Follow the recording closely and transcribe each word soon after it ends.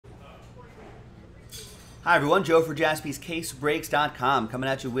Hi everyone, Joe for JaspysCaseBreaks.com coming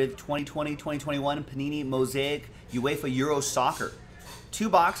at you with 2020-2021 Panini Mosaic Uefa Euro Soccer.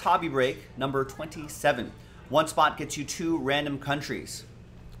 2-box hobby break, number 27. One spot gets you 2 random countries.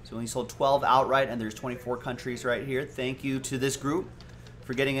 So we only sold 12 outright and there's 24 countries right here. Thank you to this group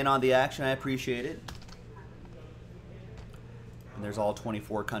for getting in on the action. I appreciate it. And there's all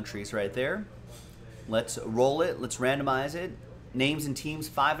 24 countries right there. Let's roll it. Let's randomize it. Names and teams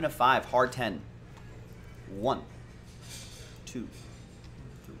 5 and a 5, hard 10. 1, 2,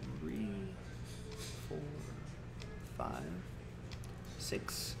 3, 4, 5,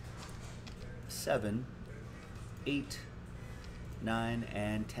 6, 7, 8, 9,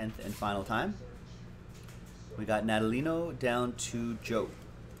 and 10th and final time. We got Natalino down to Joe.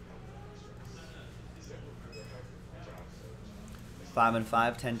 5 and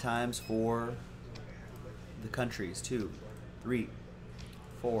 5, 10 times for the countries. 2, 3,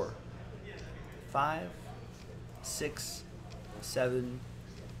 4, 5, 6, 7,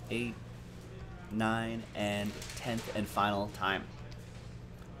 8, 9, and 10th and final time.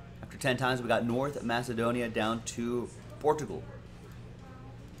 After 10 times, we got North Macedonia down to Portugal.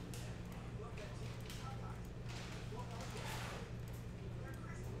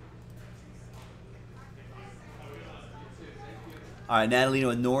 All right, Natalino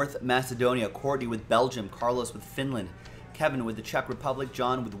with North Macedonia, Courtney with Belgium, Carlos with Finland, Kevin with the Czech Republic,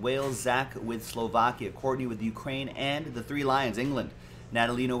 John with Wales, Zach with Slovakia, Courtney with Ukraine, and the Three Lions, England.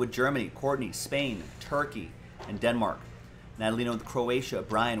 Natalino with Germany, Courtney, Spain, Turkey, and Denmark. Natalino with Croatia,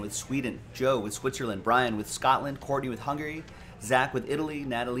 Brian with Sweden, Joe with Switzerland, Brian with Scotland, Courtney with Hungary, Zach with Italy,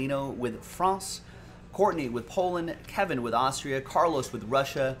 Natalino with France, Courtney with Poland, Kevin with Austria, Carlos with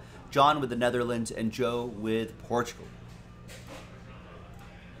Russia, John with the Netherlands, and Joe with Portugal.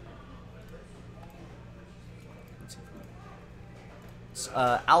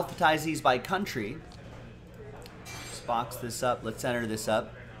 Alphabetize these by country. Let's box this up. Let's center this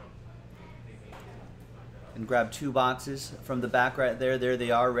up. And grab 2 boxes from the back right there. There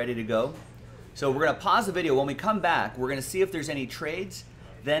they are, ready to go. So we're going to pause the video. When we come back, we're going to see if there's any trades.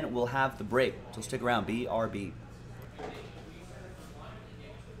 Then we'll have the break. So stick around. BRB.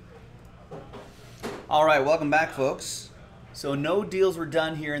 All right, welcome back, folks. So no deals were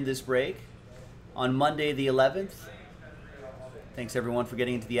done here in this break on Monday the 11th. Thanks everyone for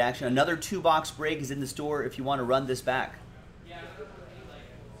getting into the action. Another 2-box break is in the store if you want to run this back.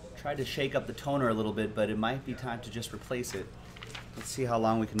 Tried to shake up the toner a little bit, but it might be time to just replace it. Let's see how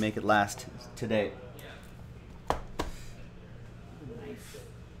long we can make it last today. There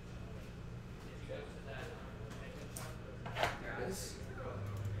it is.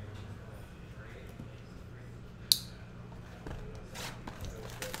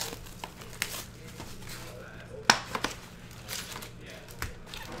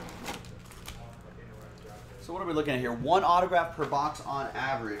 So what are we looking at here? 1 autograph per box on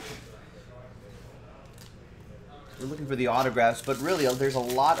average. We're looking for the autographs, but really there's a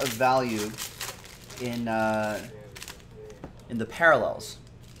lot of value in the parallels.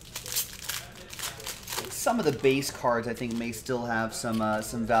 Some of the base cards I think may still have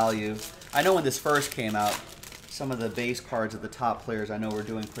some value. I know when this first came out, some of the base cards of the top players I know were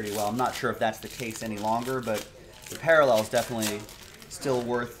doing pretty well. I'm not sure if that's the case any longer, but the parallels definitely still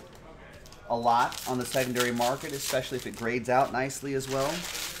worth a lot on the secondary market, especially if it grades out nicely as well.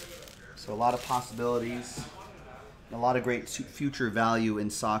 So a lot of possibilities, and a lot of great future value in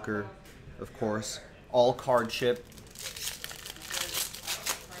soccer, of course. All card chip.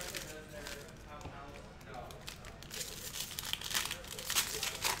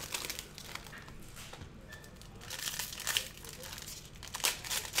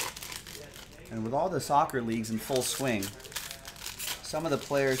 And with all the soccer leagues in full swing, some of the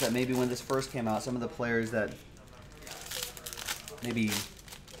players that maybe when this first came out, some of the players that maybe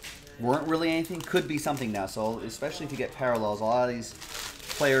weren't really anything could be something now. So especially if you get parallels, a lot of these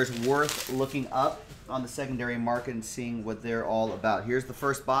players worth looking up on the secondary market and seeing what they're all about. Here's the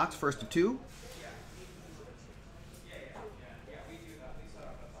first box, first of 2.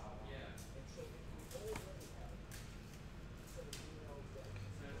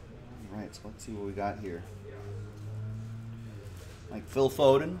 All right, so let's see what we got here. Like Phil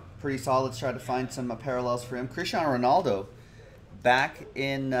Foden, pretty solid. Let's try to find some parallels for him. Cristiano Ronaldo, back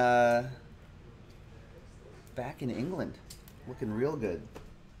in England, looking real good,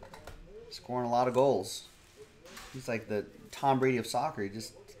 scoring a lot of goals. He's like the Tom Brady of soccer. He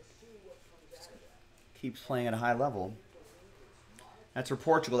just keeps playing at a high level. That's for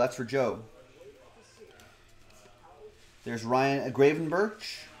Portugal. That's for Joe. There's Ryan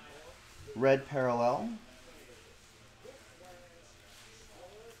Gravenberch, red parallel.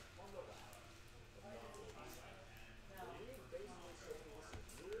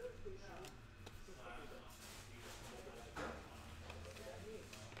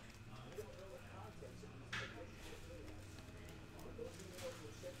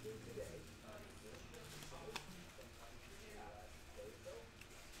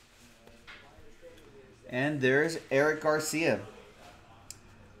 And there's Eric Garcia.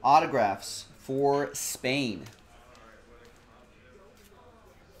 Autographs for Spain.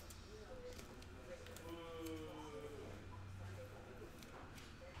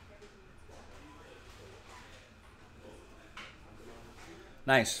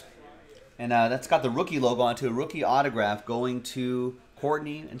 Nice. And that's got the rookie logo onto a rookie autograph going to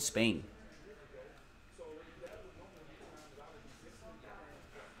Courtney in Spain.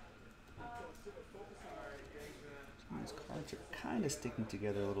 These cards are kind of sticking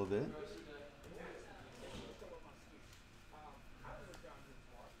together a little bit.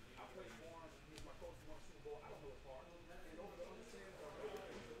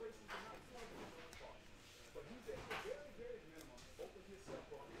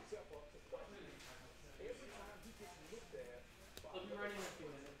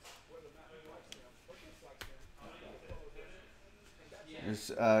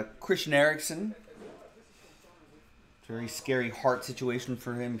 There's Christian Eriksen. Very scary heart situation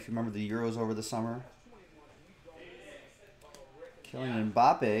for him, if you remember the Euros over the summer. Kylian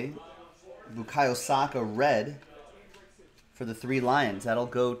Mbappe. Bukayo Saka red for the Three Lions. That'll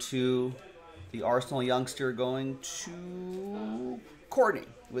go to the Arsenal youngster going to Courtney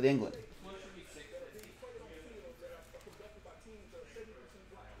with England.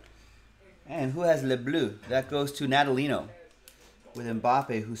 And who has Le Bleu? That goes to Natalino with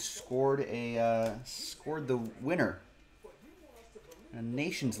Mbappe, who scored the winner in a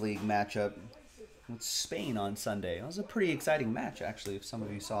Nations League matchup with Spain on Sunday. It was a pretty exciting match, actually, if some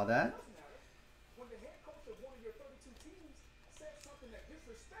of you saw that.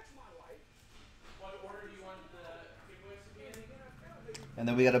 And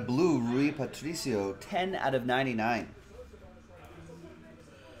then we got a blue Rui Patricio, 10 out of 99.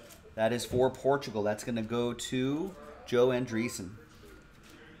 That is for Portugal. That's going to go to Joe Andreessen.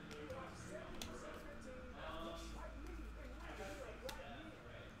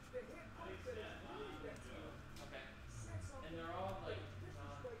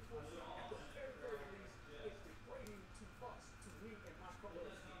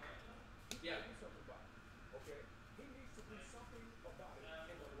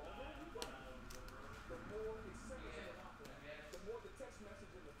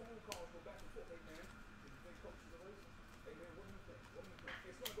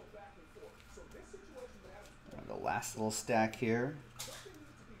 The last little stack here.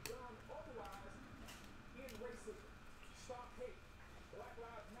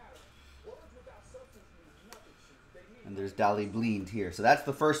 And there's Dali Blind here. So that's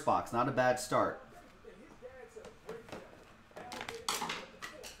the first box. Not a bad start.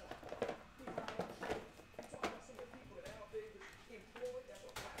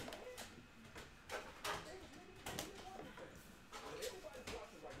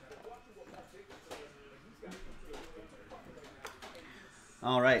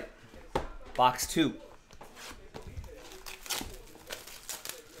 All right, box 2.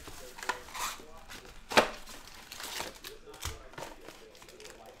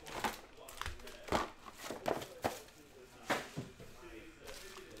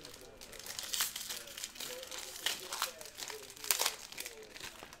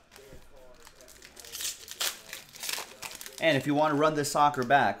 And if you want to run this soccer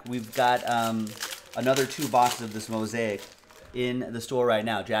back, we've got another 2 boxes of this Mosaic in the store right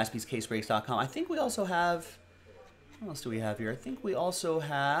now, jaspyscasebreaks.com. I think we also have, what else do we have here? I think we also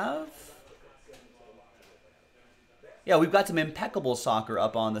have, yeah, we've got some impeccable soccer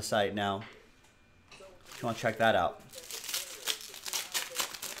up on the site now. If you want to check that out.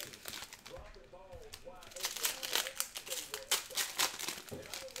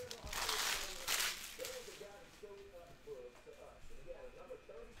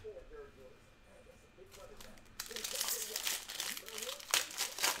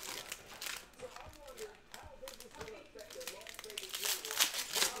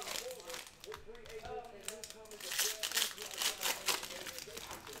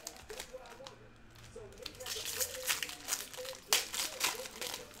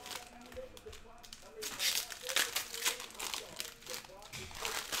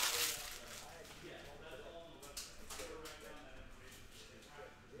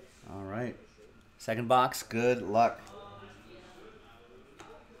 All right. Second box, good luck.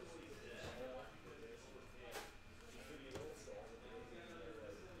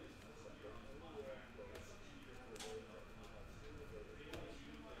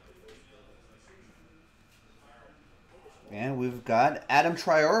 And we've got Adam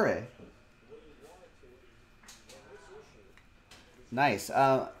Traore. Nice.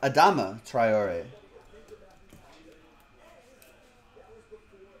 Adama Traore.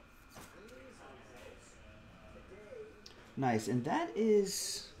 Nice. And that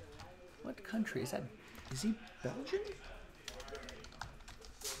is... What country is that? Is he Belgian?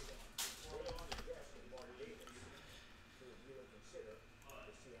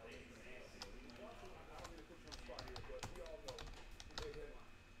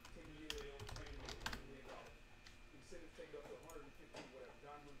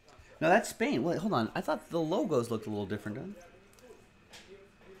 No, that's Spain. Wait, hold on. I thought the logos looked a little different, huh?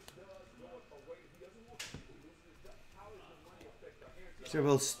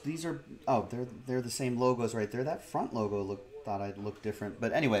 These are they're the same logos right there. That front logo thought I'd look different,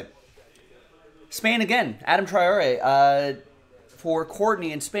 but anyway. Spain again. Adam Traore for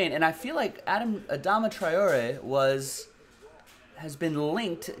Courtney in Spain, and I feel like Adama Traore has been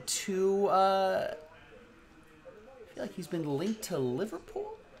linked to. I feel like he's been linked to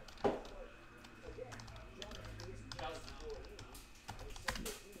Liverpool. I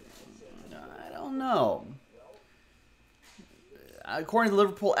don't know. According to the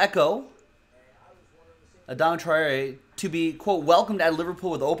Liverpool Echo, Adama Traore to be, quote, welcomed at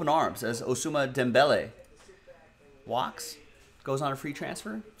Liverpool with open arms as Ousmane Dembele walks, goes on a free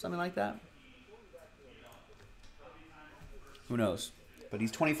transfer, something like that. Who knows? But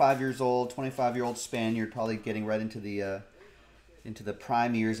he's 25 years old, 25-year-old Spaniard, probably getting right into the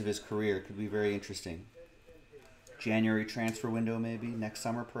prime years of his career. Could be very interesting. January transfer window maybe, next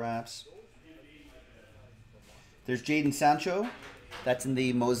summer perhaps. There's Jadon Sancho. That's in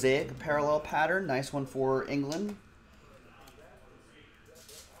the Mosaic parallel pattern. Nice one for England.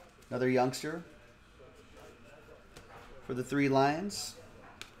 Another youngster for the Three Lions.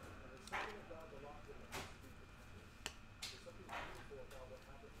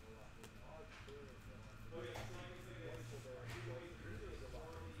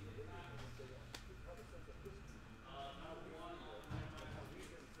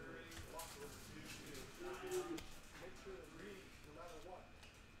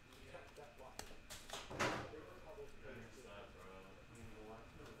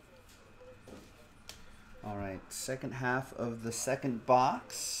 All right, second half of the second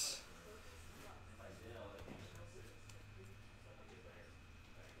box.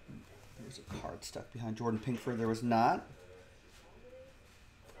 There's a card stuck behind Jordan Pickford. There was not.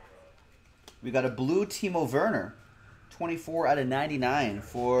 We got a blue Timo Werner, 24 out of 99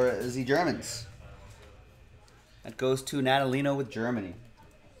 for the Germans. That goes to Natalino with Germany.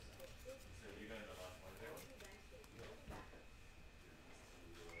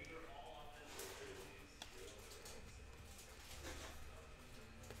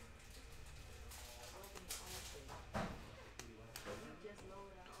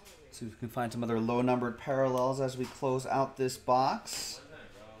 See if we can find some other low-numbered parallels as we close out this box.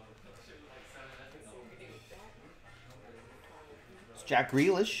 It's Jack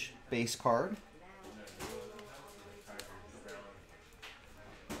Grealish, base card.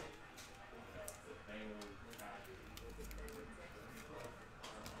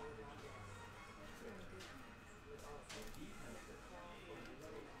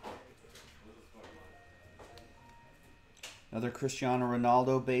 Another Cristiano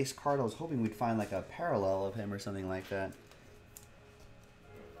Ronaldo base card. I was hoping we'd find like a parallel of him or something like that.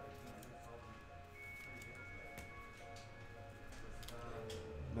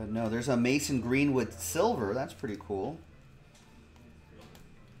 But no, there's a Mason Greenwood silver. That's pretty cool.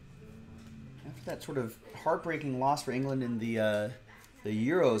 After that sort of heartbreaking loss for England in the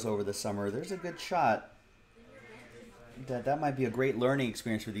Euros over the summer, there's a good shot that might be a great learning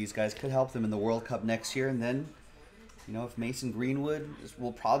experience for these guys. Could help them in the World Cup next year, and then, you know, if Mason Greenwood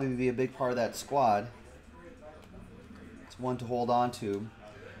will probably be a big part of that squad, it's one to hold on to.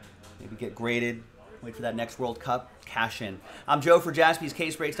 Maybe get graded, wait for that next World Cup, cash in. I'm Joe for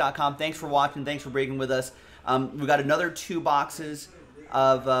JaspysCaseBreaks.com. Thanks for watching. Thanks for breaking with us. We've got another 2 boxes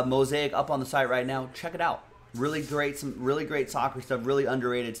of Mosaic up on the site right now. Check it out. Really great, some really great soccer stuff, really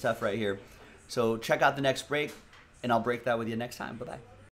underrated stuff right here. So check out the next break, and I'll break that with you next time. Bye-bye.